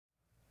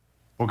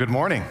Well, good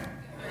morning.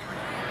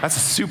 That's a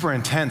super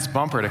intense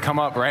bumper to come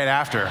up right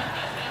after.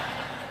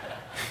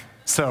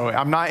 So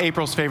I'm not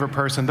April's favorite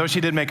person, though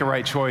she did make a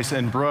right choice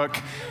in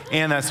Brooke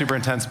and that super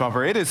intense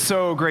bumper. It is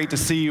so great to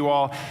see you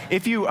all.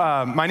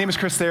 My name is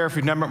Chris Thayer. If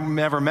you've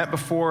never met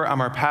before,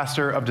 I'm our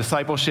pastor of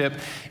discipleship.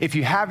 If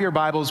you have your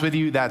Bibles with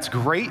you, that's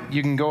great.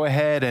 You can go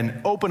ahead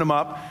and open them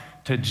up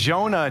to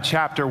Jonah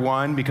chapter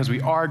 1, because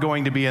we are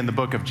going to be in the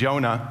book of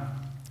Jonah.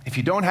 If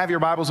you don't have your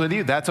Bibles with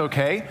you, that's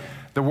okay.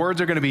 The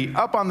words are going to be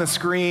up on the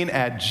screen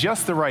at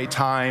just the right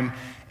time,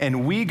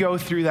 and we go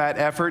through that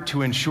effort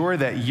to ensure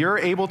that you're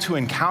able to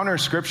encounter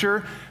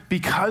Scripture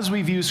because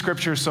we view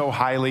Scripture so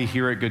highly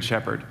here at Good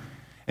Shepherd.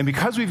 And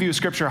because we view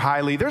Scripture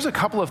highly, there's a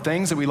couple of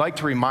things that we like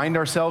to remind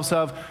ourselves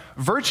of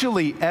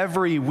virtually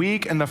every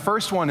week, and the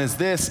first one is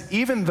this: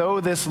 even though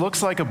this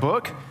looks like a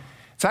book,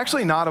 it's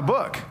actually not a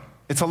book.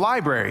 It's a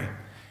library.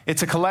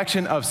 It's a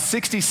collection of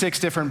 66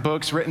 different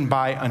books written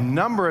by a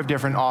number of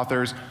different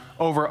authors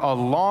over a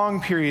long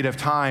period of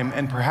time,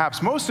 and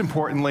perhaps most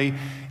importantly,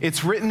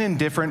 it's written in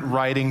different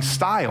writing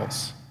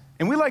styles.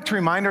 And we like to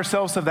remind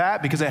ourselves of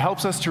that because it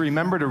helps us to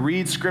remember to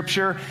read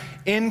Scripture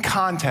in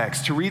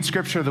context, to read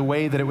Scripture the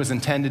way that it was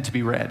intended to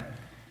be read.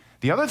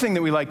 The other thing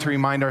that we like to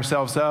remind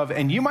ourselves of,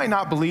 and you might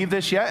not believe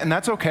this yet, and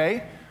that's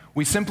okay,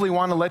 we simply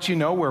want to let you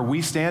know where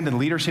we stand in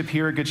leadership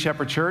here at Good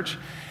Shepherd Church,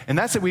 and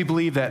that's that we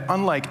believe that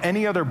unlike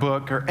any other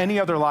book or any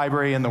other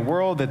library in the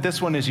world, that this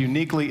one is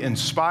uniquely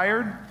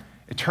inspired,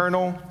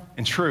 eternal,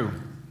 and true.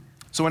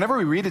 So whenever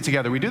we read it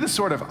together, we do this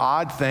sort of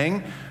odd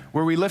thing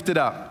where we lift it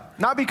up.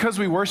 Not because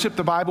we worship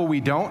the Bible, we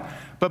don't,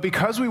 but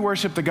because we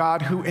worship the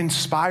God who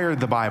inspired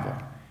the Bible.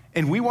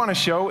 And we want to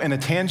show in a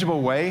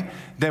tangible way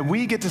that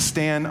we get to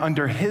stand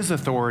under His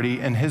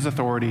authority and His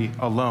authority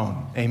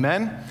alone.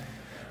 Amen?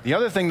 The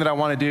other thing that I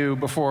want to do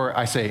before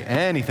I say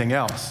anything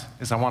else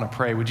is I want to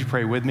pray. Would you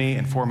pray with me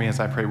and for me as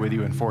I pray with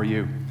you and for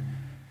you?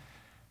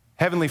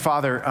 Heavenly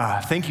Father,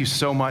 thank you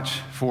so much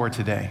for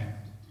today.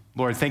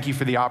 Lord, thank you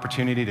for the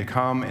opportunity to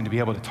come and to be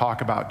able to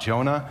talk about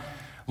Jonah.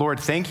 Lord,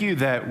 thank you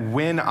that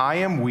when I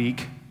am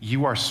weak,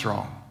 you are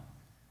strong.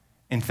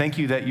 And thank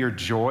you that your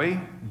joy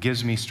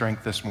gives me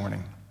strength this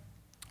morning.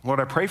 Lord,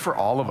 I pray for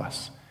all of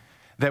us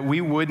that we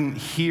wouldn't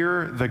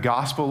hear the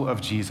gospel of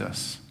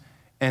Jesus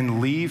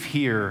and leave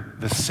here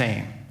the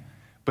same,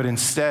 but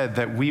instead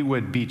that we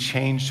would be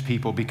changed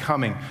people,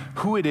 becoming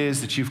who it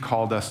is that you've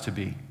called us to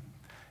be.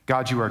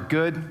 God, you are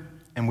good,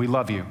 and we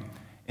love you.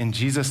 In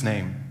Jesus'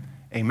 name,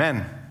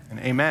 amen and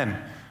amen.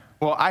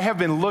 Well, I have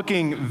been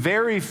looking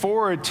very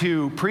forward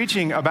to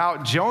preaching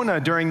about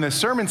Jonah during this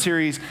sermon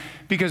series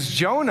because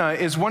Jonah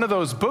is one of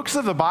those books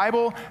of the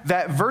Bible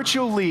that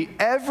virtually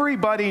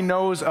everybody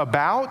knows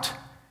about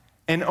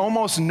and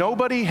almost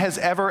nobody has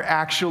ever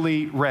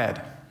actually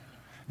read.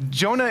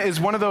 Jonah is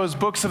one of those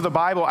books of the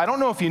Bible. I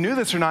don't know if you knew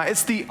this or not.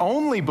 It's the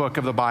only book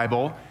of the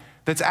Bible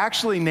that's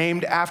actually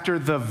named after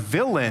the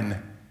villain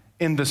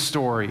in the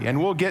story.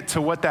 And we'll get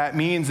to what that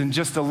means in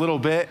just a little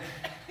bit.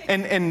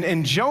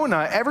 And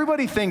Jonah,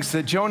 everybody thinks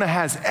that Jonah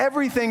has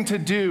everything to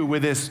do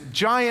with this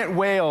giant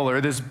whale or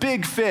this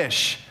big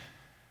fish.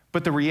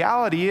 But the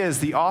reality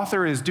is the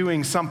author is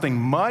doing something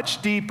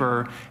much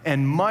deeper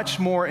and much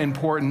more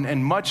important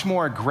and much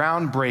more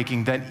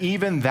groundbreaking than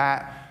even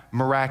that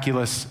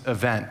miraculous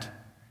event.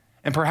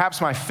 And perhaps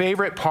my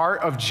favorite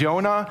part of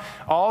Jonah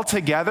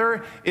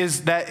altogether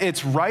is that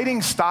its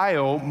writing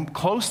style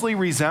closely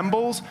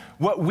resembles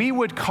what we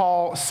would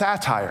call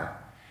satire.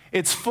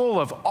 It's full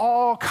of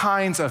all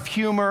kinds of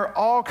humor,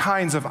 all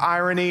kinds of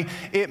irony.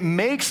 It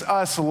makes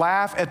us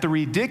laugh at the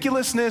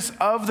ridiculousness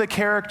of the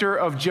character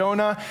of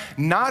Jonah,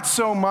 not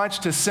so much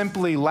to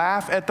simply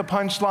laugh at the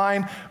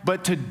punchline,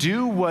 but to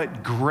do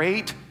what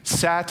great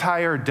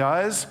satire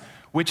does,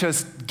 which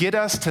is get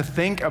us to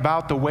think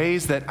about the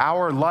ways that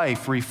our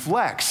life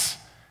reflects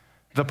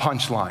the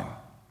punchline.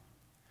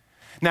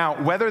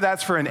 Now, whether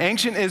that's for an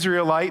ancient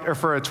Israelite or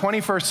for a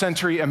 21st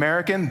century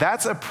American,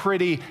 that's a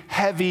pretty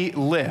heavy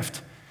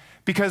lift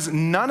because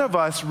none of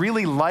us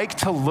really like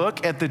to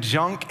look at the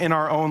junk in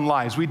our own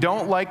lives. We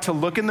don't like to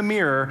look in the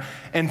mirror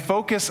and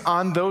focus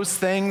on those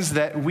things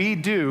that we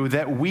do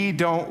that we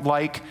don't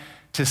like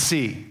to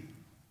see.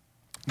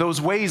 Those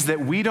ways that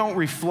we don't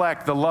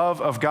reflect the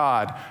love of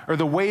God or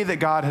the way that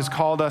God has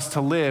called us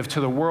to live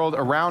to the world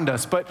around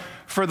us. But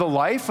for the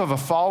life of a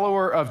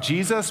follower of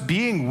Jesus,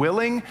 being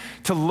willing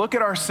to look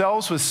at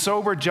ourselves with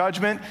sober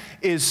judgment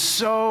is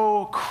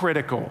so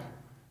critical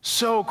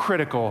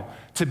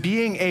to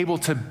being able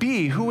to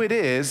be who it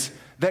is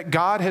that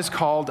God has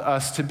called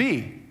us to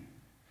be.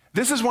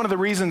 This is one of the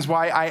reasons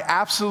why I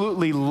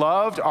absolutely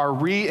loved our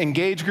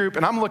Re-Engage group.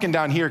 And I'm looking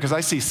down here because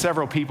I see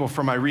several people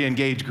from my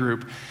Re-Engage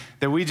group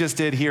that we just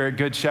did here at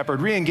Good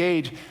Shepherd.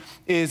 Re-Engage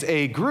is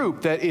a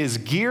group that is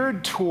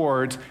geared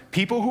towards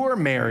people who are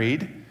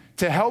married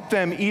to help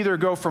them either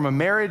go from a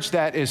marriage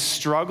that is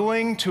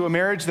struggling to a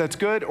marriage that's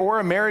good, or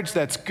a marriage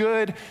that's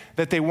good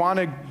that they want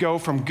to go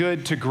from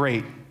good to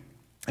great.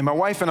 And my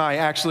wife and I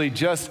actually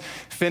just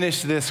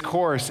finished this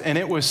course, and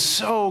it was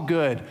so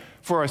good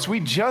for us. We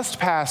just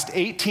passed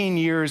 18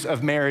 years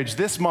of marriage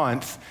this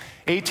month,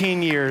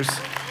 18 years.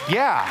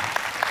 Yeah.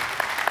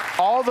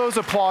 All those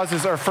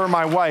applauses are for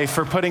my wife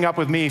for putting up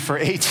with me for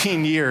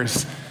 18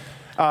 years.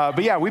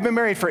 But yeah, we've been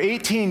married for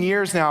 18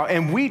 years now,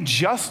 and we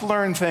just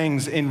learned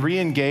things in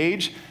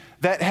Reengage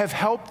that have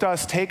helped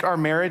us take our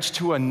marriage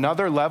to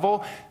another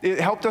level.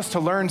 It helped us to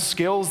learn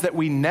skills that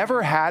we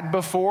never had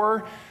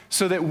before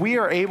so that we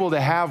are able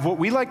to have what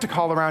we like to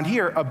call around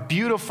here a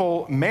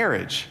beautiful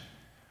marriage.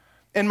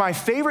 And my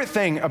favorite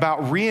thing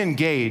about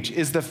Reengage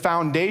is the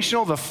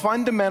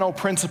fundamental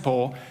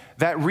principle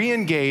that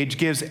Reengage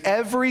gives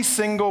every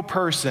single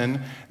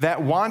person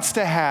that wants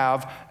to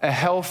have a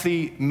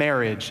healthy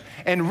marriage.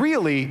 And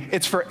really,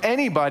 it's for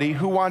anybody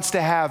who wants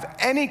to have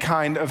any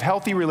kind of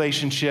healthy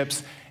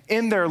relationships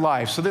in their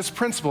life. So this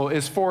principle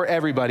is for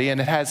everybody, and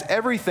it has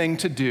everything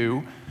to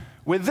do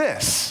with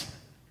this.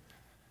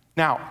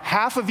 Now,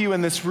 half of you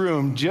in this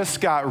room just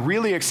got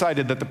really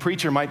excited that the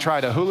preacher might try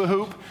to hula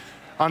hoop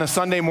on a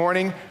Sunday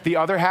morning. The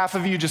other half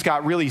of you just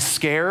got really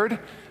scared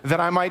that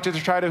I might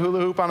just try to hula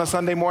hoop on a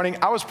Sunday morning.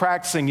 I was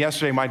practicing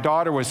yesterday. My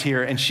daughter was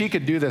here, and she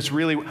could do this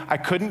really. I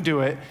couldn't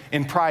do it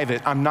in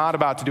private. I'm not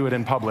about to do it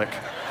in public.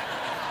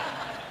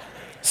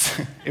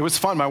 It was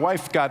fun. My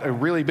wife got a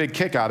really big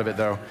kick out of it,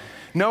 though.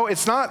 No,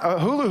 it's not. A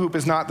hula hoop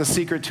is not the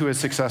secret to a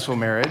successful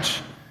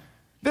marriage.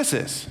 This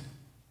is.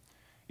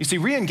 You see,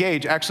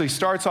 Reengage actually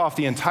starts off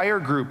the entire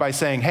group by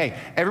saying, hey,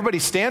 everybody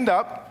stand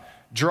up,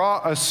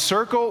 draw a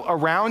circle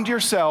around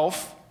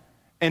yourself,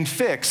 and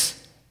fix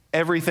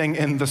everything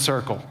in the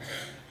circle.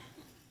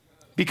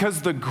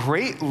 Because the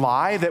great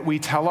lie that we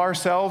tell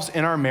ourselves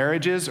in our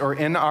marriages or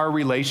in our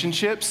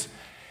relationships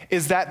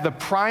is that the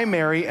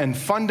primary and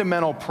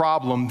fundamental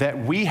problem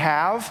that we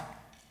have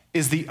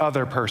is the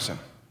other person.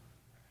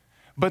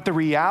 But the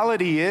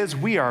reality is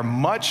we are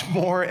much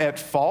more at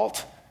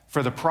fault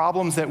for the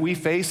problems that we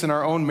face in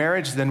our own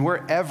marriage than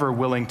we're ever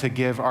willing to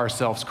give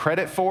ourselves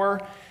credit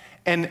for.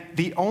 And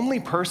the only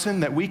person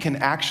that we can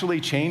actually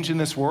change in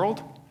this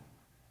world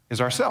is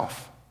ourselves.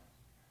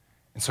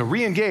 And so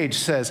Reengage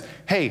says,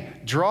 hey,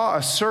 draw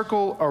a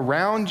circle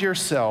around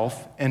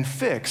yourself and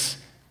fix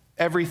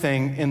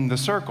everything in the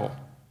circle.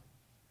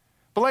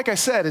 But like I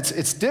said,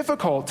 it's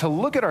difficult to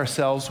look at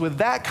ourselves with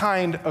that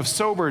kind of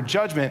sober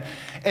judgment.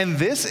 And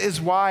this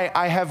is why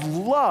I have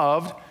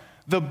loved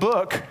the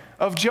book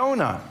of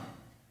Jonah.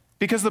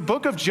 Because the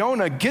book of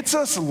Jonah gets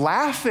us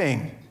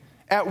laughing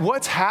at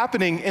what's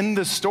happening in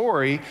the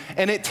story,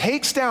 and it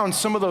takes down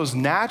some of those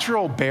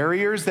natural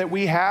barriers that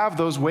we have,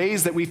 those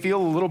ways that we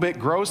feel a little bit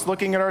gross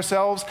looking at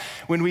ourselves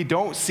when we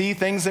don't see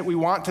things that we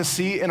want to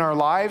see in our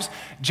lives.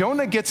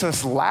 Jonah gets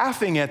us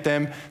laughing at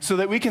them so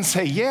that we can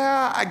say,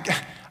 yeah,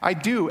 I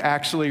do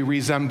actually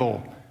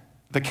resemble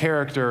the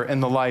character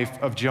and the life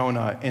of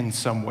Jonah in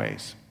some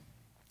ways.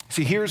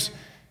 See, here's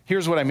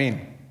what I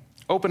mean.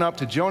 Open up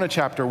to Jonah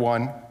chapter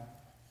 1.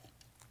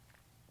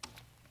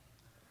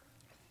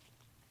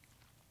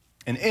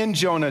 And in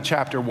Jonah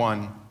chapter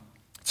 1,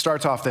 it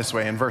starts off this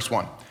way in verse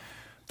 1.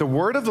 The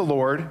word of the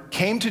Lord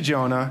came to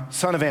Jonah,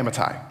 son of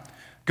Amittai.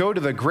 Go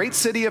to the great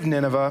city of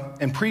Nineveh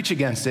and preach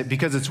against it,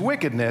 because its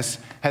wickedness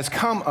has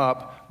come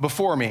up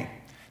before me.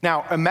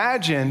 Now,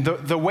 imagine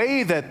the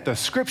way that the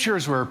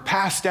scriptures were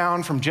passed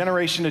down from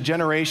generation to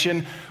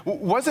generation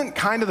wasn't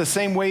kind of the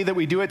same way that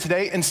we do it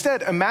today.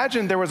 Instead,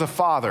 imagine there was a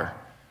father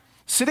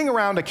sitting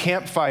around a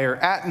campfire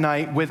at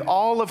night with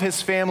all of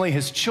his family,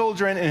 his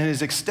children, and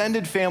his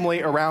extended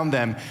family around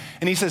them.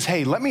 And he says,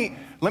 hey, let me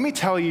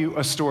tell you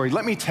a story.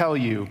 Let me tell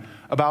you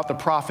about the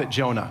prophet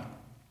Jonah.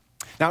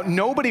 Now,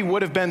 nobody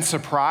would have been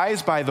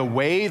surprised by the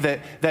way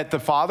that the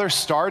father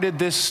started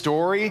this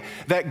story,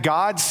 that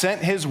God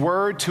sent his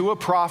word to a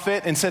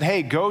prophet and said,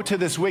 hey, go to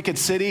this wicked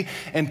city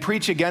and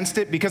preach against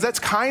it, because that's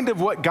kind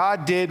of what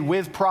God did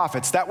with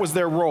prophets. That was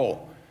their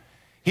role.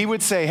 He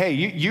would say, hey,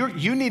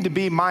 you need to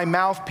be my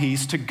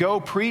mouthpiece to go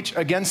preach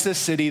against this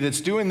city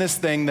that's doing this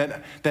thing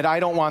that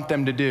I don't want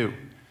them to do.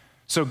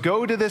 So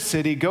go to this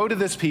city, go to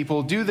this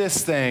people, do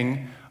this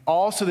thing,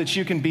 all so that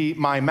you can be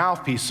my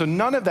mouthpiece. So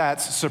none of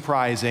that's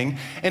surprising.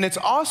 And it's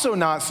also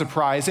not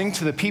surprising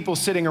to the people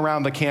sitting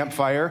around the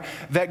campfire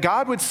that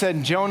God would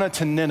send Jonah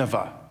to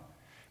Nineveh,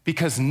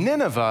 because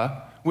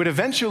Nineveh would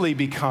eventually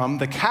become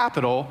the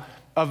capital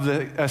of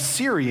the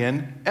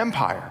Assyrian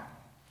Empire.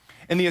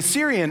 And the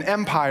Assyrian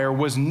Empire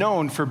was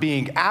known for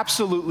being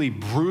absolutely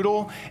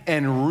brutal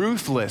and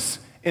ruthless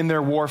in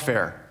their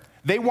warfare.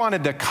 They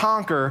wanted to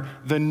conquer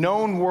the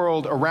known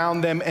world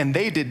around them, and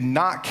they did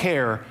not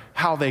care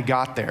how they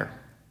got there.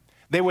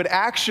 They would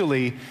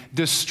actually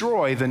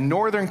destroy the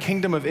northern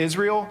kingdom of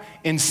Israel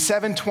in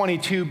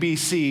 722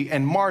 BC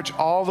and march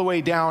all the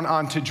way down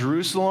onto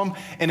Jerusalem.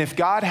 And if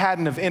God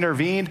hadn't have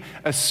intervened,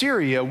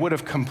 Assyria would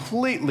have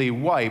completely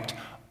wiped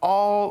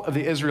all of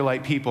the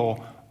Israelite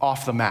people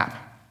off the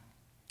map.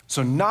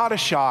 So not a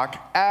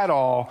shock at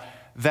all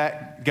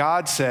that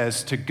God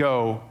says to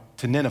go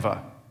to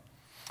Nineveh.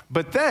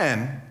 But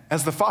then,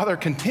 as the father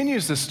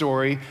continues the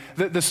story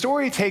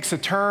takes a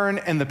turn,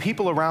 and the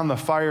people around the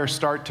fire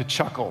start to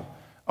chuckle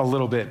a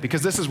little bit,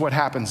 because this is what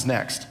happens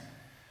next.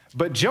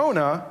 But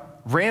Jonah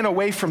ran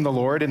away from the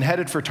Lord and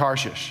headed for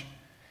Tarshish.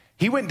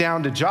 He went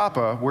down to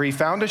Joppa, where he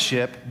found a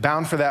ship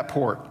bound for that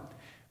port.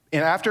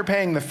 And after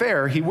paying the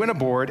fare, he went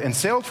aboard and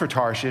sailed for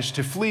Tarshish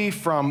to flee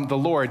from the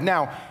Lord.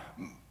 Now,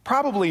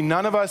 probably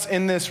none of us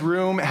in this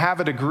room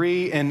have a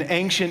degree in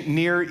ancient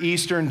Near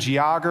Eastern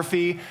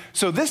geography,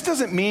 so this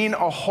doesn't mean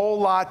a whole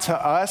lot to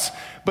us,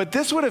 but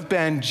this would have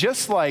been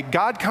just like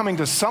God coming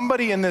to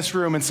somebody in this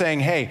room and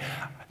saying, hey,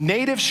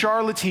 native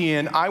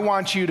Charlottean, I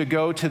want you to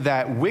go to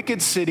that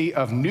wicked city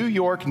of New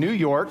York, New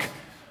York.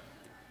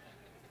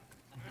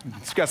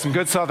 It's got some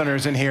good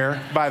Southerners in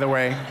here, by the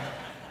way.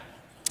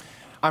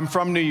 I'm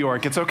from New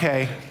York, it's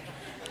okay.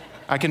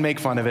 I can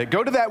make fun of it.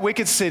 Go to that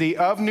wicked city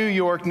of New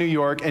York, New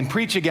York, and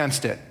preach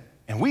against it.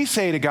 And we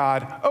say to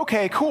God,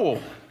 okay,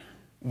 cool.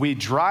 We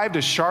drive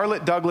to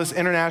Charlotte Douglas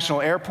International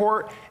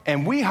Airport,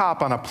 and we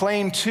hop on a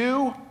plane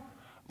to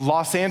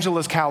Los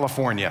Angeles,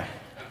 California.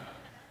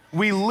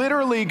 We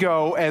literally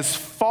go as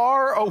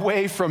far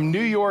away from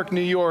New York,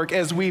 New York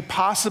as we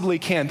possibly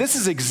can. This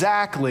is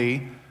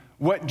exactly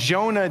what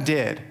Jonah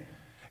did.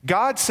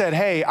 God said,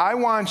 hey, I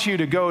want you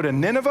to go to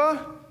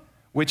Nineveh,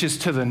 which is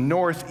to the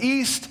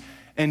northeast.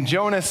 And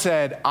Jonah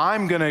said,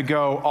 I'm going to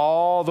go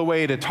all the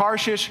way to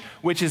Tarshish,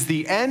 which is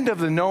the end of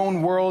the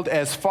known world,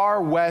 as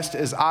far west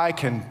as I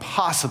can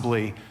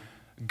possibly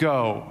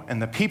go. And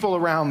the people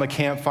around the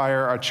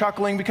campfire are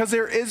chuckling because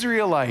they're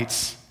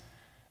Israelites.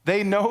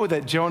 They know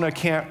that Jonah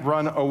can't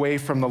run away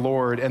from the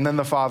Lord. And then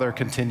the Father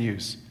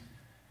continues.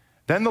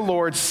 Then the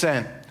Lord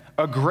sent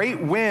a great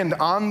wind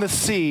on the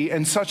sea,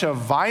 and such a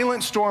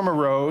violent storm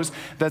arose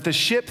that the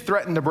ship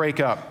threatened to break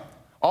up.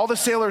 All the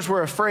sailors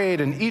were afraid,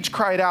 and each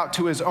cried out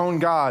to his own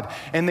God,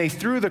 and they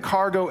threw the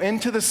cargo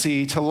into the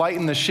sea to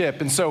lighten the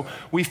ship. And so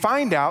we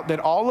find out that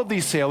all of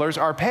these sailors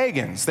are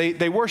pagans.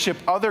 They worship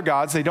other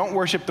gods. They don't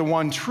worship the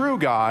one true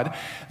God.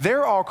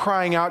 They're all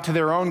crying out to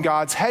their own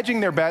gods, hedging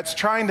their bets,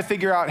 trying to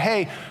figure out,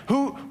 hey,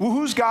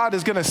 whose God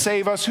is going to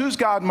save us? Whose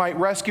God might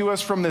rescue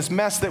us from this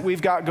mess that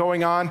we've got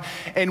going on?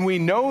 And we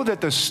know that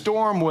the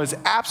storm was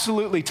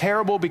absolutely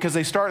terrible because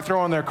they start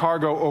throwing their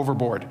cargo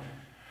overboard.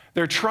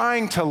 They're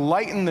trying to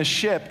lighten the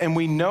ship, and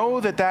we know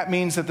that that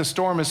means that the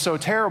storm is so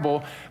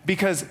terrible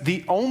because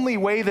the only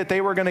way that they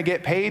were going to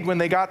get paid when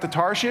they got to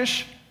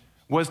Tarshish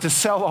was to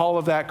sell all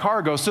of that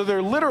cargo. So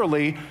they're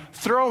literally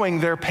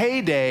throwing their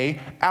payday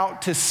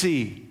out to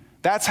sea.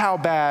 That's how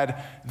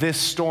bad this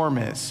storm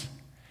is.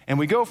 And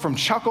we go from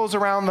chuckles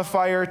around the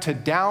fire to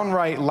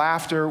downright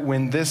laughter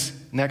when this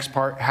next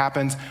part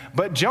happens.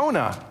 But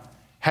Jonah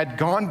had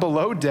gone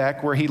below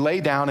deck where he lay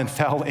down and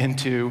fell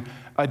into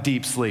a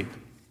deep sleep.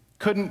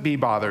 Couldn't be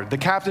bothered. The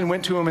captain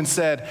went to him and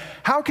said,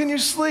 how can you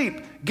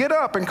sleep? Get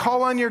up and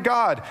call on your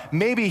God.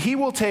 Maybe he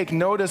will take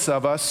notice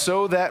of us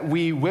so that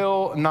we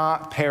will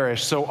not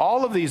perish. So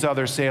all of these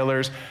other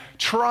sailors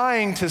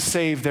trying to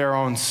save their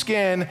own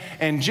skin,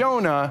 and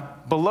Jonah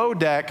below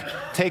deck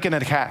taking a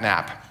cat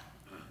nap.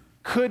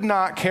 Could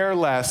not care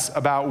less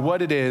about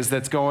what it is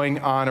that's going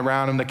on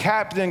around him. The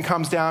captain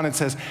comes down and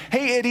says,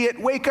 hey,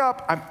 idiot, wake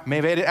up.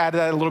 Maybe I added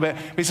that a little bit.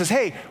 But he says,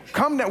 hey,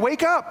 come down,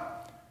 wake up.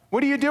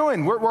 What are you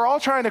doing? We're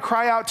all trying to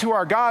cry out to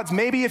our gods.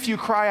 Maybe if you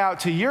cry out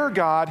to your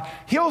God,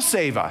 he'll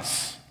save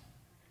us.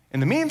 In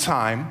the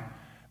meantime,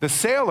 the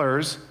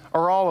sailors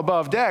are all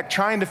above deck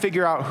trying to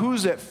figure out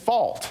who's at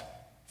fault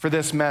for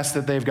this mess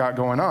that they've got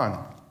going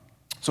on.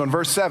 So in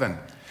verse 7,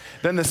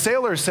 then the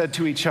sailors said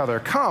to each other,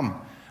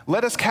 come,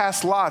 let us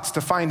cast lots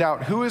to find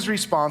out who is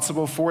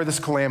responsible for this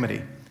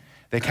calamity.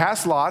 They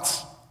cast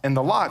lots, and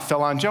the lot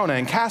fell on Jonah.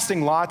 And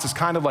casting lots is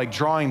kind of like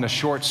drawing the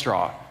short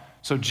straw.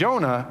 So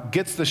Jonah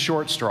gets the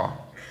short straw.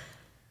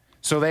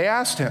 So they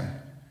asked him,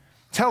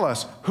 tell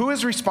us, who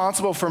is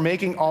responsible for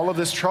making all of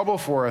this trouble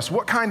for us?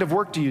 What kind of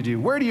work do you do?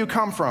 Where do you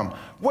come from?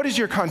 What is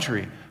your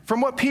country?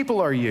 From what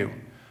people are you?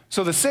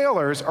 So the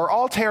sailors are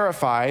all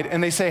terrified,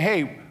 and they say,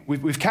 hey,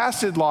 we've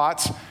casted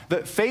lots.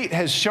 The fate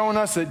has shown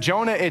us that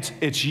Jonah,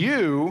 it's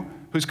you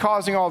who's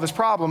causing all these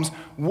problems.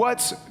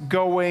 What's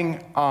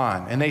going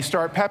on? And they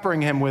start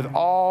peppering him with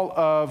all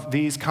of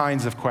these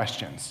kinds of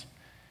questions.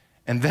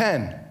 And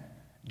then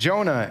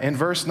Jonah in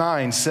verse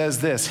 9 says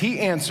this, he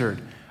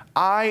answered,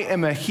 I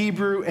am a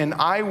Hebrew and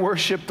I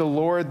worship the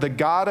Lord, the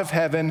God of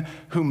heaven,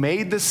 who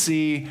made the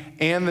sea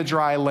and the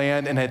dry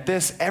land. And at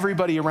this,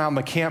 everybody around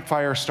the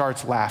campfire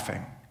starts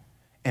laughing.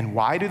 And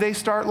why do they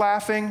start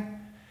laughing?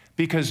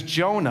 Because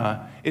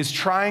Jonah is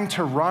trying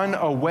to run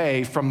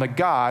away from the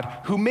God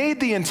who made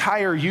the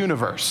entire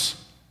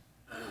universe.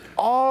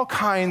 All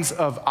kinds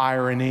of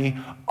irony,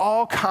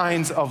 all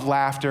kinds of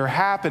laughter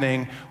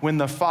happening when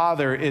the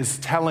Father is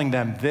telling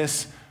them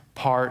this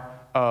part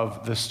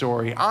of the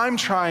story. I'm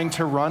trying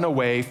to run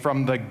away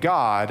from the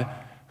God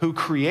who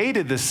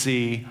created the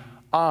sea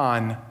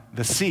on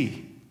the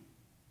sea.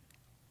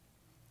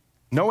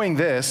 Knowing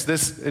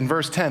this in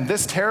verse 10,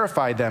 this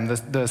terrified them,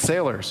 the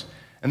sailors.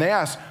 And they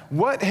asked,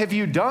 what have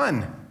you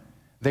done?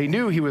 They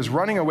knew he was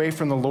running away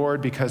from the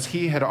Lord because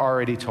he had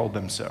already told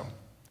them so.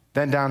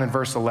 Then down in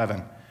verse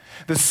 11,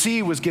 The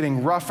sea was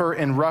getting rougher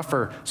and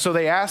rougher. So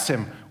they asked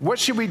him, "What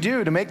should we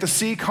do to make the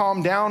sea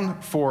calm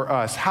down for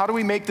us? How do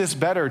we make this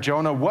better,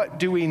 Jonah? What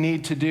do we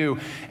need to do?"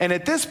 And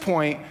at this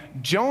point,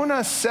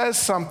 Jonah says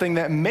something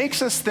that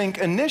makes us think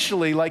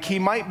initially like he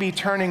might be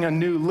turning a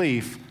new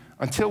leaf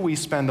until we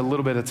spend a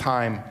little bit of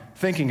time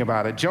thinking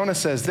about it. Jonah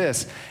says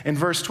this in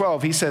verse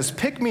 12. He says,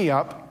 "Pick me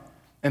up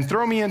and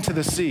throw me into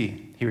the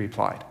sea," he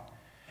replied,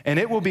 "and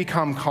it will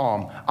become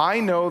calm. I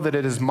know that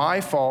it is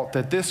my fault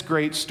that this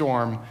great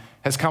storm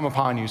has come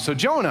upon you." So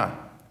Jonah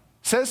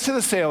says to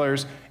the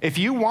sailors, if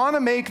you want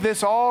to make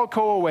this all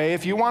go away,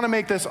 if you want to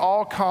make this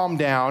all calm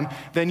down,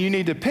 then you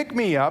need to pick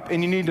me up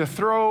and you need to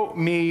throw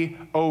me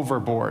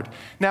overboard.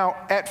 Now,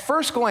 at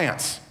first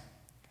glance,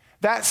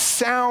 that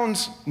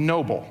sounds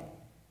noble.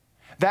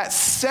 That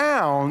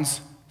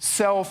sounds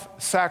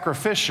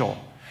self-sacrificial.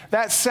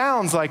 That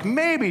sounds like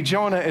maybe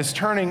Jonah is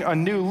turning a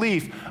new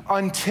leaf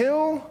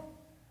until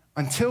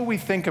we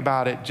think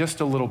about it just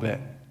a little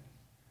bit.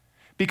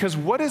 Because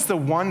what is the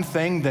one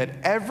thing that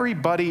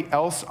everybody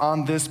else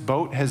on this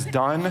boat has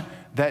done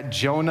that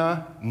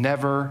Jonah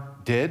never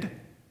did?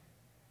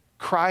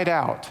 Cried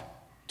out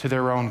to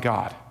their own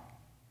God.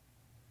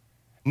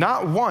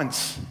 Not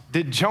once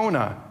did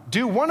Jonah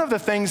do one of the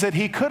things that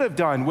he could have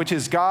done, which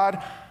is,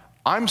 "God,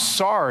 I'm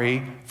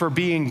sorry for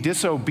being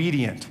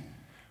disobedient.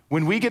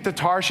 When we get to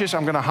Tarshish,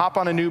 I'm going to hop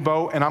on a new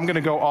boat and I'm going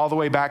to go all the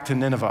way back to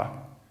Nineveh."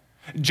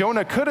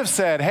 Jonah could have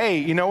said, "Hey,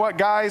 you know what,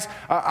 guys?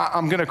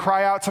 I'm going to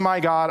cry out to my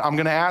God. I'm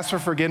going to ask for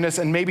forgiveness,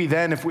 and maybe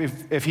then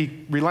if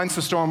he relents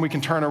the storm, we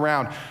can turn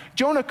around."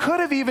 Jonah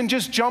could have even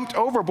just jumped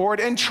overboard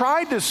and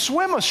tried to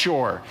swim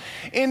ashore.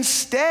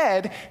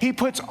 Instead, he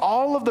puts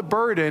all of the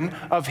burden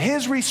of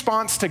his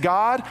response to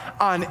God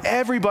on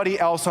everybody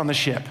else on the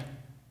ship.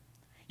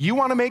 You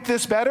want to make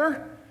this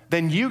better?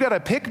 Then you got to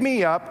pick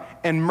me up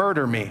and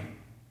murder me.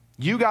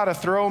 You got to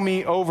throw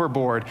me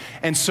overboard.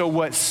 And so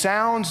what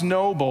sounds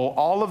noble,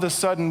 all of a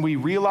sudden we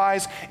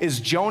realize is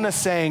Jonah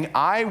saying,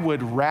 "I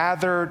would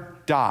rather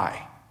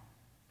die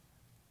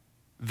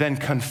than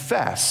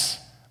confess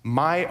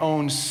my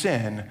own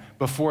sin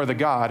before the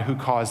God who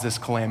caused this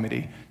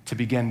calamity to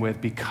begin with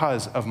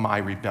because of my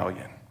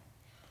rebellion."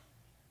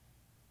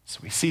 So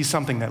we see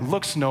something that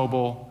looks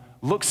noble,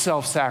 looks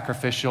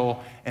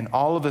self-sacrificial, and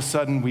all of a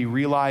sudden we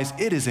realize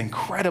it is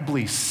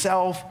incredibly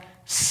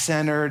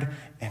self-centered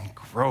and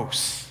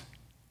gross.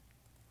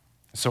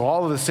 So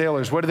all of the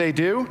sailors, what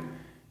do?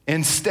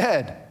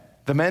 Instead,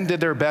 the men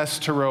did their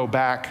best to row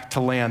back to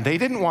land. They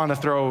didn't want to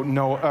throw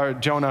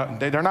Jonah,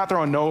 they're not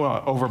throwing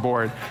Noah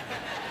overboard.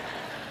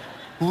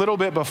 A little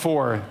bit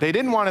before, they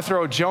didn't want to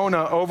throw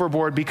Jonah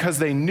overboard because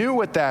they knew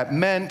what that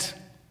meant,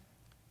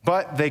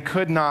 but they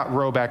could not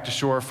row back to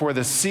shore, for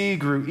the sea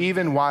grew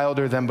even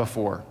wilder than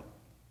before.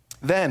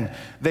 Then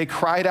they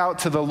cried out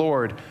to the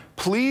Lord,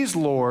 "Please,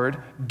 Lord,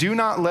 do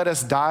not let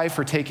us die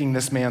for taking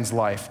this man's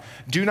life.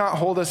 Do not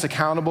hold us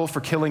accountable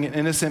for killing an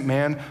innocent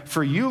man,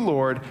 for you,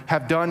 Lord,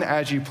 have done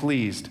as you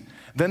pleased."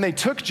 Then they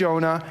took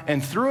Jonah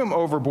and threw him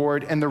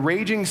overboard, and the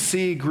raging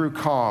sea grew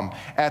calm.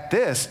 At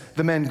this,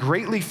 the men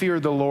greatly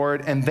feared the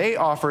Lord, and they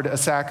offered a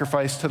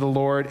sacrifice to the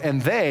Lord,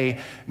 and they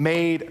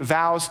made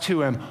vows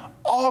to him.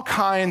 All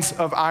kinds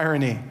of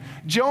irony.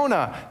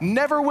 Jonah,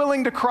 never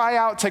willing to cry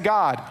out to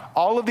God.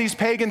 All of these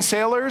pagan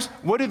sailors,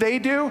 what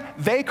do?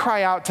 They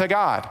cry out to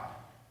God.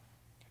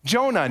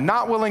 Jonah,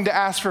 not willing to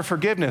ask for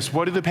forgiveness.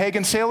 What do the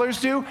pagan sailors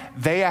do?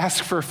 They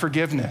ask for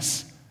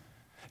forgiveness.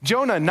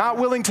 Jonah, not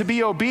willing to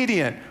be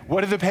obedient.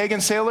 What do the pagan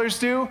sailors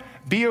do?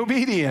 Be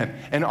obedient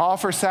and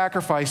offer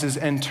sacrifices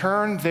and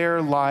turn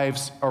their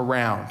lives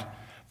around.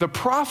 The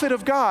prophet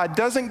of God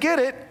doesn't get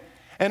it,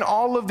 and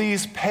all of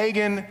these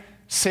pagan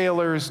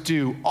sailors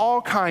do.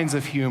 All kinds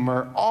of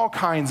humor, all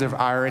kinds of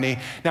irony.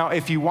 Now,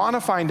 if you want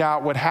to find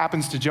out what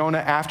happens to Jonah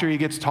after he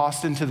gets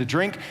tossed into the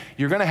drink,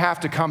 you're going to have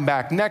to come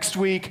back next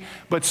week.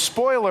 But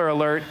spoiler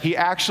alert, he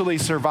actually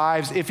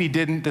survives. If he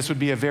didn't, this would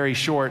be a very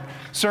short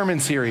sermon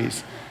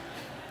series.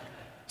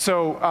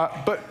 So,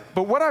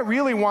 but what I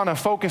really want to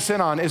focus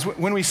in on is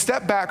when we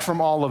step back from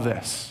all of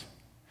this,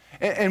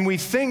 and we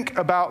think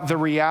about the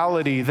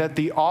reality that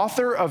the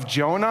author of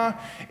Jonah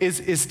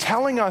is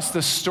telling us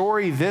the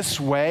story this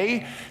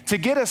way to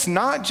get us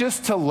not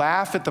just to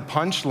laugh at the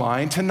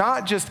punchline, to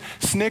not just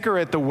snicker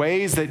at the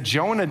ways that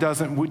Jonah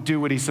doesn't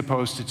do what he's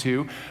supposed to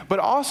do, but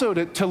also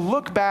to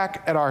look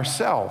back at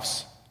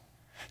ourselves,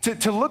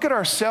 to look at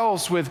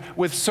ourselves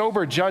with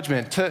sober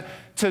judgment,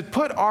 to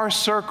put our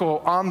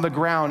circle on the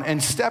ground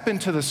and step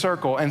into the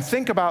circle and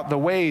think about the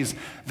ways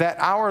that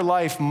our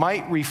life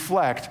might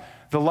reflect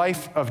the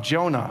life of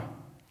Jonah.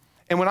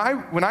 And when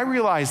I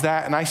realize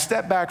that and I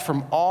step back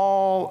from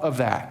all of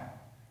that,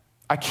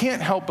 I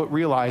can't help but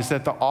realize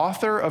that the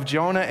author of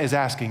Jonah is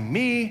asking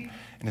me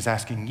and is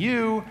asking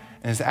you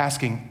and is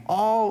asking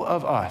all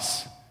of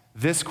us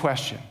this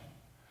question: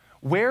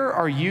 where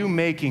are you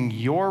making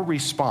your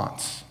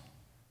response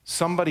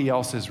somebody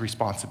else's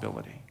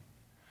responsibility?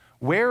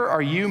 Where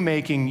are you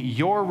making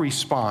your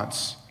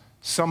response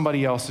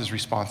somebody else's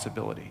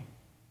responsibility?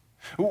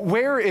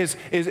 Where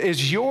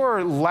is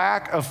your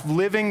lack of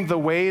living the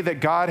way that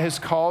God has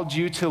called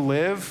you to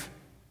live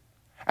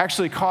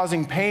actually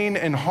causing pain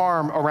and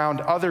harm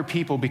around other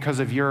people because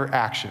of your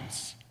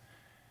actions?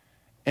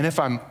 And if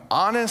I'm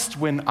honest,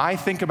 when I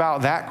think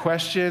about that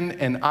question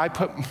and I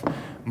put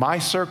my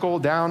circle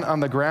down on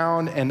the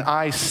ground and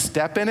I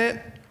step in it,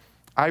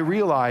 I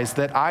realize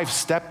that I've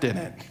stepped in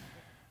it.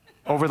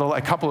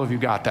 A couple of you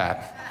got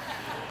that.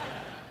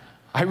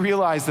 I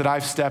realize that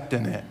I've stepped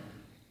in it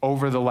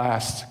over the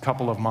last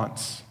couple of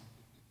months.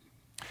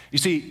 You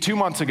see, 2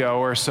 months ago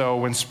or so,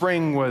 when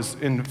spring was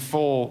in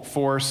full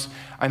force,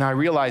 and I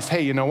realized,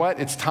 hey, you know what?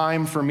 It's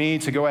time for me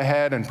to go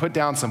ahead and put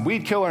down some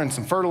weed killer and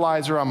some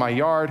fertilizer on my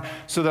yard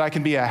so that I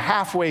can be a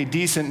halfway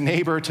decent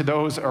neighbor to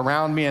those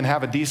around me and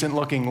have a decent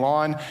looking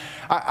lawn.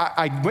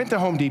 I went to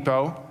Home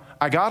Depot,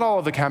 I got all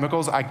of the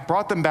chemicals, I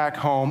brought them back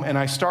home, and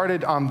I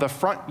started on the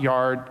front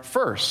yard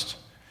first.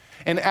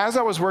 And as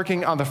I was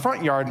working on the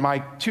front yard, my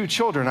 2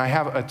 children, I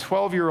have a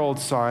 12-year-old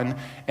son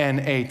and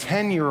a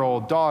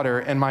 10-year-old daughter,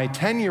 and my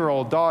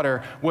 10-year-old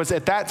daughter was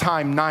at that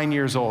time 9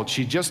 years old.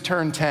 She just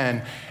turned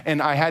 10,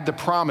 and I had to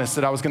promise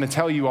that I was going to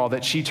tell you all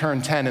that she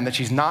turned 10 and that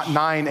she's not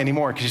 9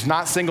 anymore because she's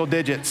not single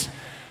digits.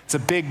 It's a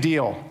big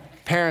deal.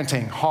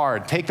 Parenting,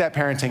 hard. Take that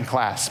parenting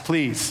class,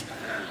 please.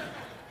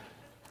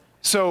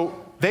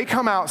 So they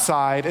come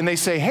outside and they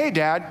say, hey,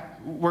 Dad,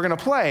 we're going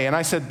to play. And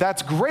I said,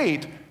 that's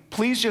great.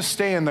 Please just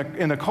stay in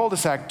the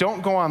cul-de-sac.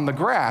 Don't go on the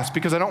grass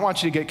because I don't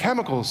want you to get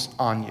chemicals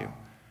on you.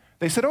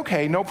 They said,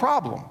 okay, no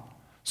problem.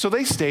 So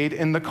they stayed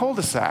in the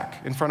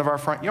cul-de-sac in front of our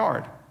front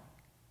yard.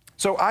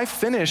 So I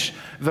finish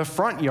the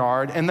front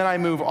yard and then I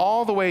move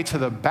all the way to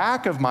the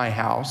back of my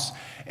house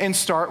and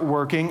start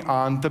working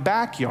on the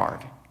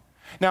backyard.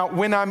 Now,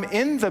 when I'm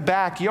in the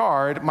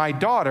backyard, my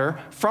daughter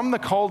from the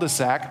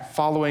cul-de-sac,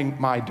 following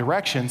my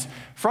directions,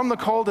 from the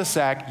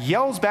cul-de-sac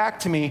yells back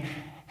to me,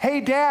 hey,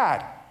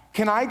 Dad,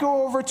 can I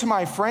go over to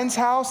my friend's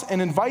house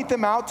and invite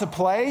them out to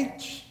play?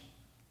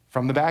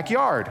 From the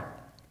backyard.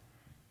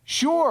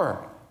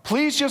 Sure.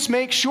 Please just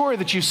make sure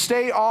that you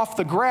stay off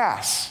the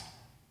grass.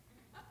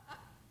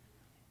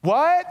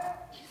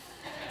 What?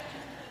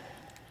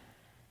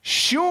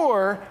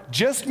 Sure.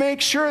 Just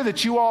make sure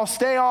that you all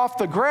stay off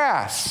the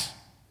grass.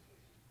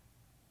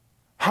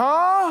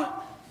 Huh?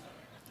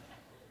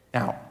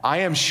 Now, I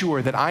am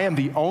sure that I am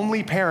the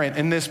only parent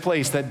in this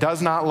place that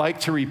does not like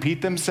to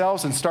repeat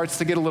themselves and starts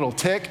to get a little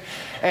tick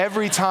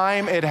every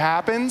time it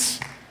happens.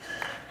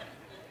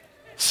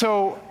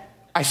 So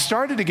I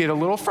started to get a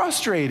little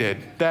frustrated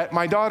that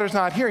my daughter's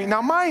not hearing.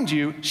 Now, mind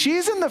you,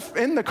 she's in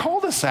the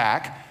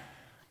cul-de-sac,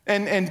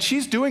 and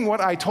she's doing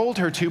what I told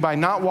her to by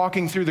not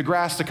walking through the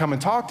grass to come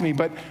and talk to me,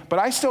 but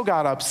I still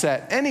got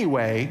upset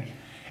anyway,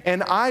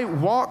 and I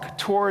walk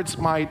towards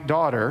my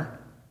daughter,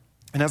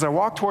 and as I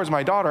walk towards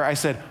my daughter, I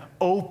said,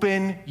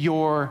 open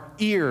your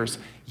ears.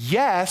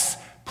 Yes,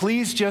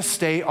 please just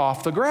stay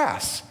off the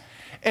grass.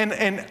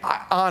 And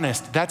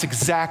honest, that's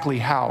exactly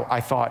how I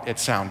thought it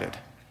sounded.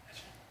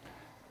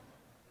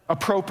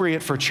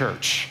 Appropriate for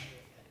church.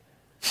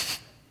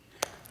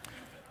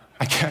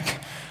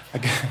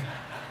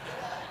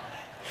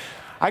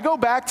 I go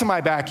back to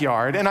my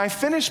backyard and I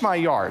finish my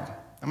yard.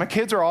 And my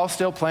kids are all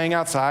still playing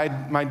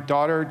outside. My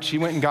daughter, she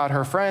went and got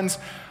her friends.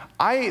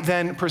 I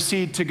then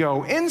proceed to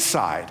go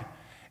inside.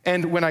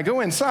 And when I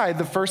go inside,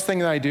 the first thing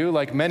that I do,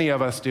 like many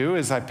of us do,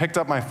 is I picked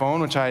up my phone,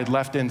 which I had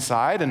left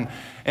inside, and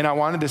I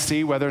wanted to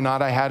see whether or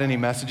not I had any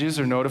messages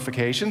or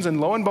notifications.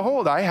 And lo and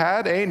behold, I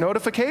had a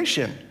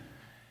notification.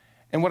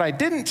 And what I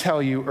didn't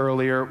tell you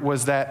earlier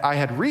was that I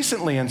had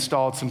recently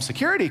installed some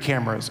security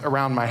cameras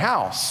around my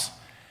house.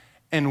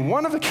 And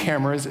one of the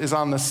cameras is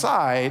on the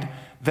side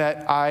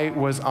that I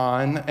was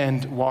on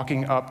and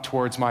walking up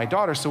towards my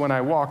daughter. So when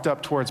I walked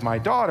up towards my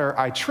daughter,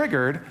 I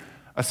triggered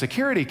a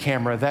security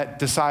camera that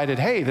decided,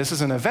 hey, this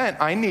is an event.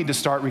 I need to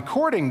start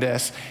recording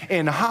this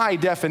in high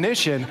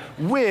definition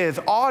with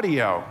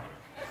audio.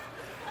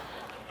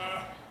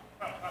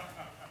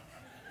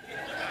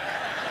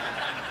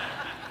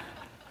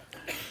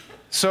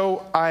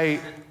 So I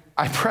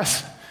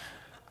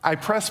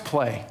press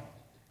play.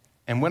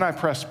 And when I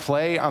pressed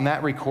play on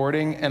that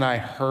recording and I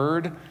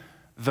heard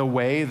the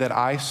way that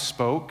I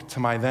spoke to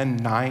my then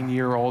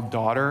 9-year-old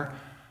daughter,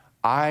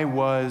 I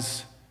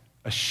was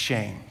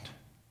ashamed.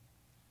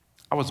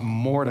 I was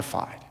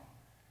mortified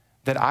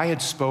that I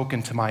had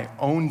spoken to my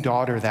own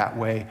daughter that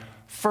way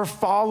for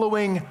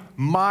following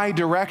my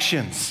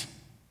directions,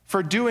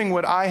 for doing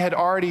what I had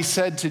already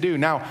said to do.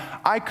 Now,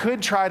 I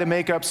could try to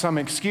make up some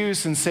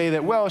excuse and say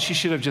that, well, she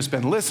should have just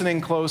been listening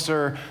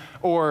closer,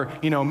 or,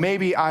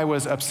 maybe I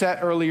was upset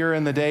earlier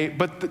in the day.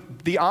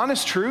 But the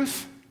honest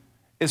truth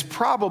is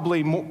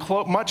probably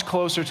much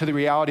closer to the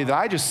reality that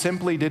I just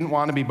simply didn't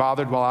want to be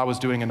bothered while I was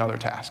doing another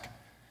task.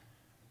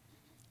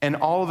 And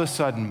all of a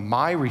sudden,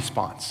 my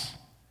response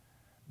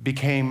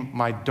became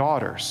my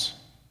daughter's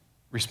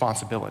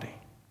responsibility.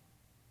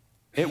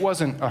 It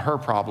wasn't a her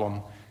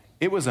problem,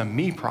 it was a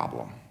me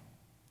problem.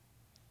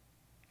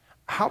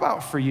 How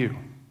about for you?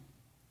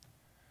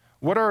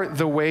 What are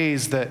the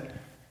ways that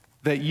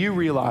that you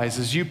realize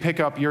as you pick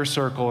up your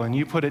circle and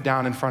you put it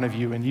down in front of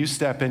you and you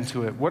step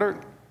into it? What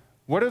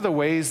are the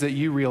ways that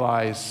you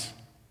realize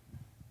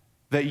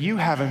that you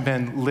haven't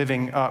been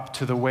living up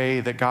to the way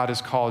that God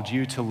has called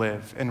you to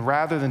live? And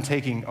rather than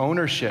taking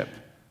ownership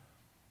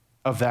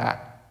of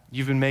that,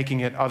 you've been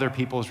making it other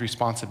people's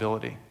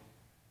responsibility.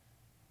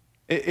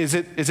 Is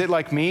it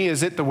like me?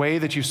 Is it the way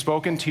that you've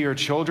spoken to your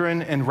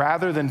children, and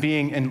rather than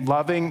being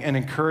loving and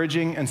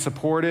encouraging and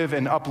supportive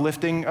and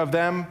uplifting of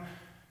them,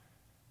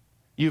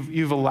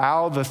 you've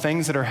allowed the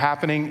things that are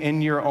happening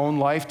in your own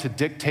life to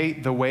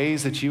dictate the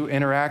ways that you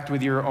interact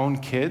with your own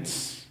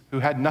kids who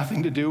had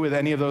nothing to do with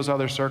any of those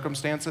other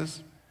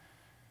circumstances?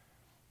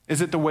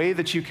 Is it the way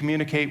that you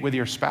communicate with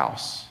your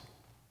spouse?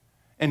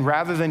 And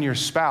rather than your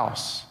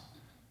spouse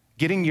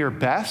getting your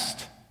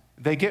best,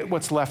 they get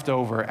what's left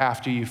over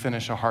after you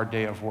finish a hard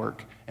day of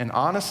work. And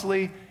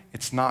honestly,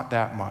 it's not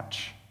that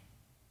much.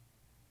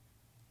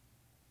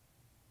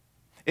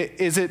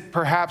 Is it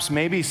perhaps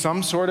maybe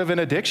some sort of an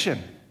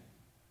addiction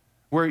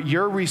where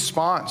your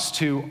response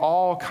to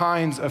all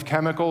kinds of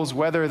chemicals,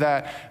 whether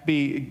that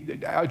be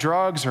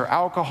drugs or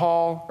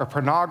alcohol or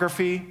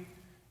pornography,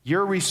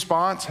 your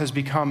response has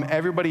become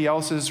everybody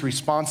else's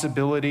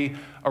responsibility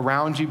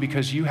around you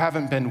because you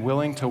haven't been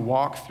willing to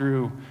walk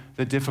through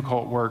the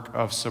difficult work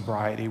of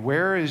sobriety?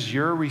 Where is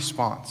your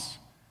response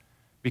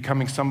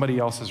becoming somebody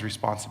else's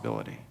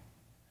responsibility?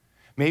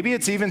 Maybe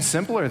it's even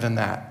simpler than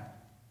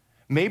that.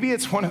 Maybe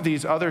it's one of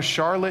these other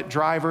Charlotte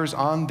drivers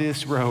on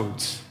these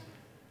roads.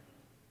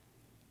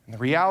 And the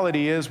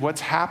reality is,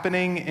 what's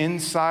happening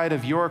inside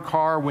of your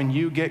car when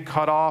you get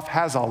cut off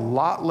has a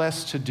lot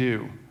less to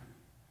do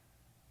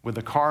with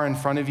the car in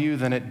front of you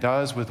than it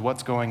does with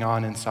what's going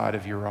on inside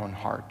of your own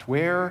heart.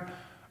 Where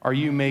are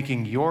you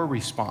making your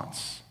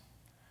response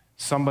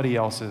somebody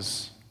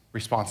else's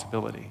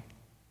responsibility?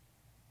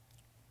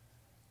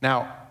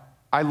 Now,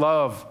 I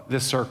love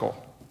this circle.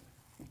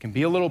 It can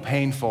be a little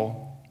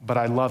painful, but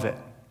I love it.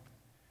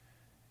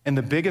 And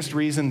the biggest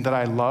reason that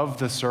I love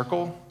the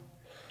circle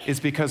is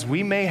because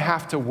we may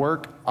have to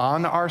work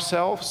on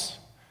ourselves,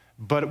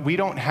 but we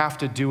don't have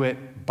to do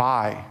it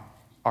by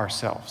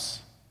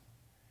ourselves.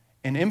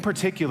 And in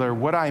particular,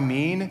 what I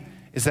mean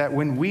is that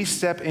when we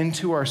step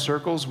into our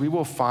circles, we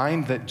will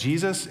find that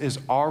Jesus is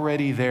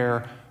already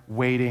there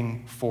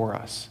waiting for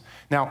us.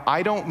 Now,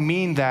 I don't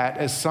mean that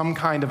as some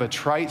kind of a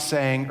trite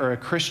saying or a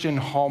Christian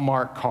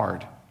Hallmark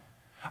card.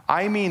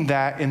 I mean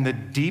that in the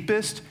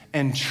deepest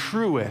and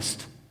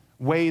truest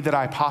way that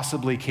I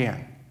possibly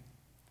can.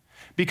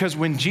 Because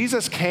when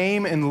Jesus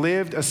came and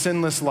lived a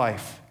sinless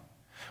life,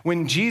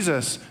 when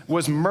Jesus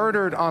was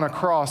murdered on a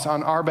cross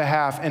on our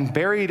behalf and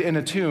buried in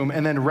a tomb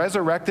and then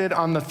resurrected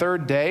on the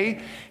third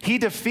day, he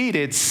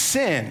defeated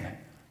sin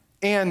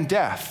and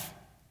death.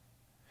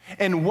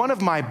 And one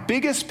of my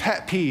biggest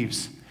pet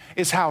peeves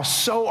is how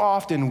so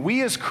often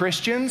we as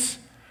Christians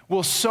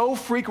will so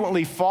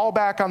frequently fall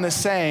back on the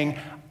saying,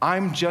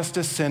 I'm just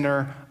a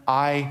sinner,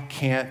 I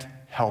can't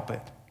help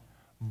it.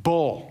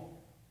 Bull.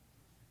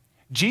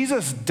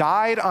 Jesus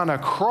died on a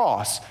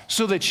cross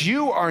so that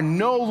you are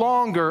no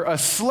longer a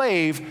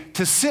slave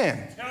to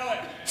sin.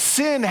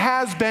 Sin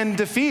has been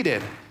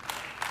defeated.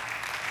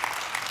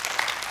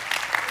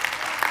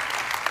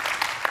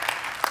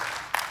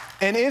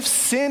 And if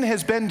sin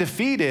has been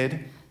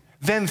defeated,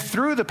 then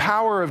through the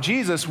power of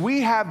Jesus,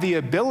 we have the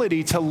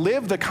ability to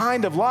live the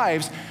kind of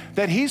lives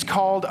that he's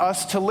called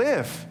us to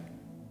live.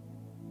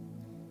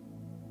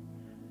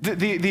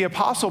 The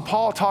Apostle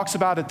Paul talks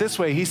about it this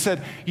way. He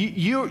said,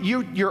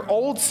 your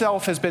old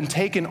self has been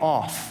taken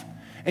off,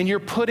 and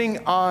you're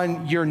putting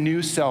on your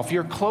new self.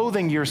 You're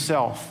clothing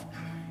yourself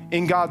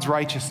in God's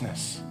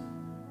righteousness.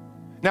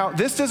 Now,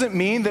 this doesn't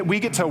mean that we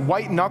get to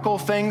white knuckle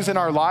things in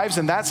our lives,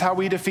 and that's how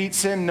we defeat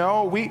sin.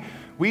 No,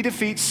 we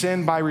defeat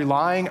sin by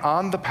relying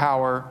on the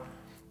power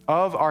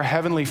of our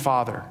Heavenly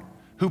Father,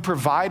 who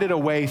provided a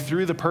way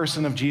through the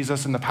person of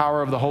Jesus and the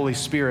power of the Holy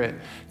Spirit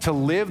to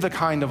live the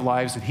kind of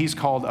lives that he's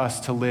called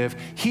us to live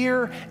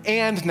here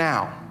and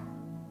now.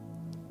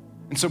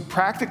 And so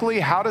practically,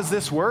 how does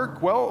this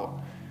work?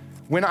 Well,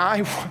 when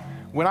I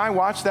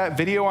watched that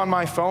video on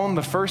my phone,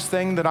 the first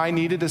thing that I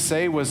needed to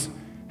say was,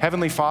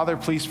 Heavenly Father,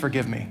 please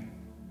forgive me.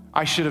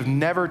 I should have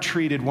never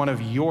treated one of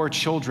your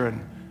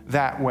children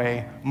that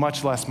way,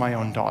 much less my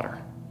own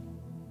daughter.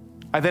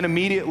 I then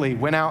immediately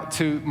went out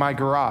to my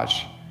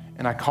garage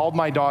and I called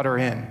my daughter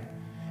in,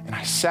 and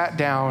I sat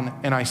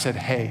down and I said,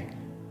 hey,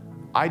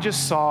 I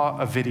just saw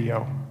a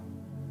video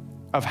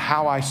of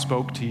how I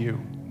spoke to you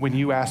when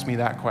you asked me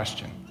that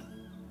question.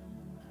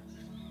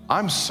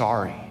 I'm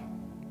sorry.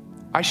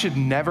 I should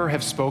never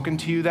have spoken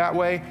to you that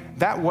way.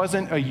 That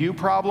wasn't a you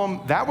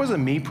problem, that was a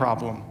me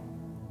problem.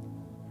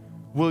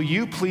 Will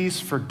you please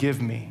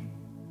forgive me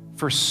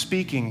for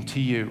speaking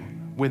to you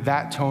with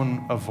that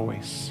tone of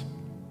voice?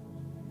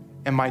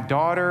 And my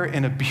daughter,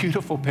 in a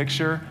beautiful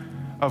picture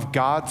of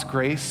God's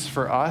grace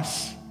for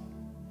us,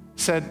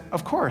 said,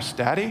 of course,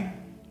 Daddy.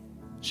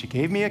 She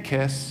gave me a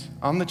kiss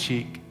on the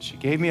cheek. She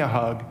gave me a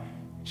hug.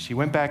 She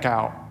went back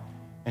out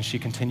and she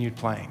continued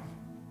playing.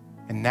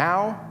 And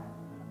now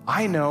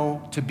I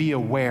know to be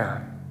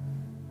aware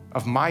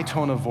of my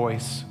tone of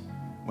voice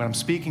when I'm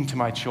speaking to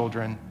my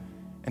children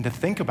and to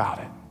think about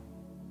it.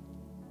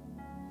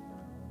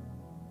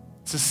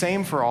 It's the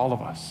same for all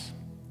of us.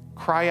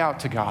 Cry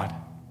out to God.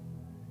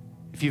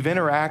 If you've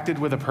interacted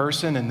with a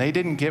person and they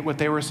didn't get what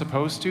they were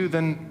supposed to,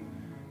 then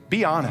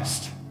be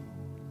honest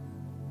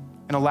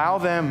and allow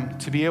them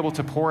to be able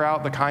to pour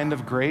out the kind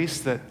of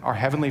grace that our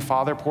Heavenly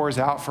Father pours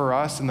out for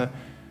us. And the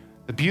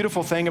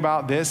beautiful thing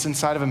about this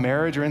inside of a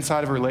marriage or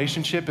inside of a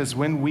relationship is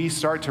when we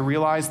start to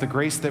realize the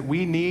grace that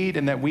we need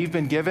and that we've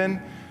been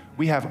given,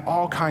 we have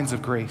all kinds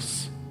of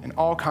grace and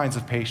all kinds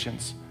of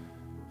patience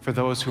for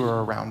those who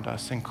are around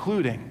us,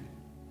 including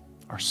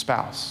our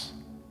spouse,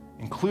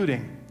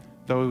 including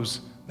those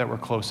that we're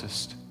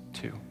closest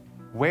to.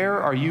 Where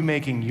are you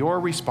making your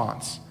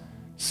response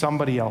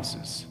somebody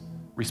else's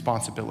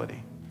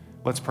responsibility?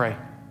 Let's pray.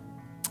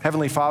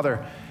 Heavenly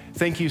Father,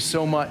 thank you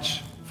so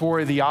much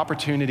for the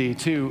opportunity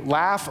to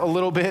laugh a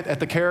little bit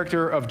at the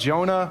character of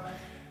Jonah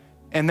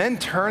and then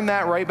turn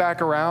that right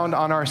back around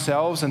on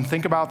ourselves and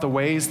think about the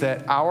ways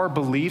that our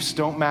beliefs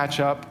don't match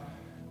up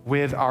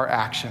with our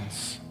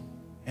actions.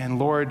 And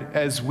Lord,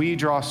 as we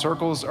draw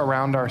circles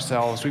around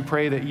ourselves, we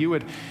pray that you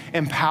would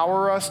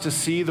empower us to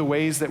see the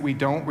ways that we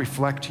don't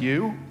reflect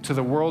you to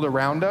the world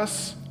around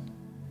us,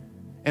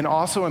 and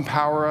also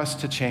empower us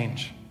to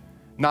change,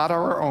 not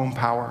our own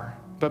power,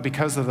 but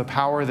because of the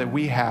power that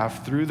we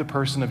have through the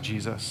person of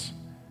Jesus,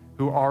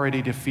 who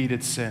already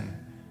defeated sin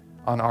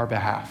on our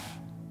behalf.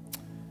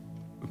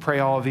 We pray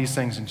all of these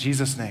things in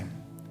Jesus' name.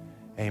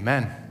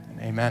 Amen and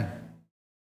amen.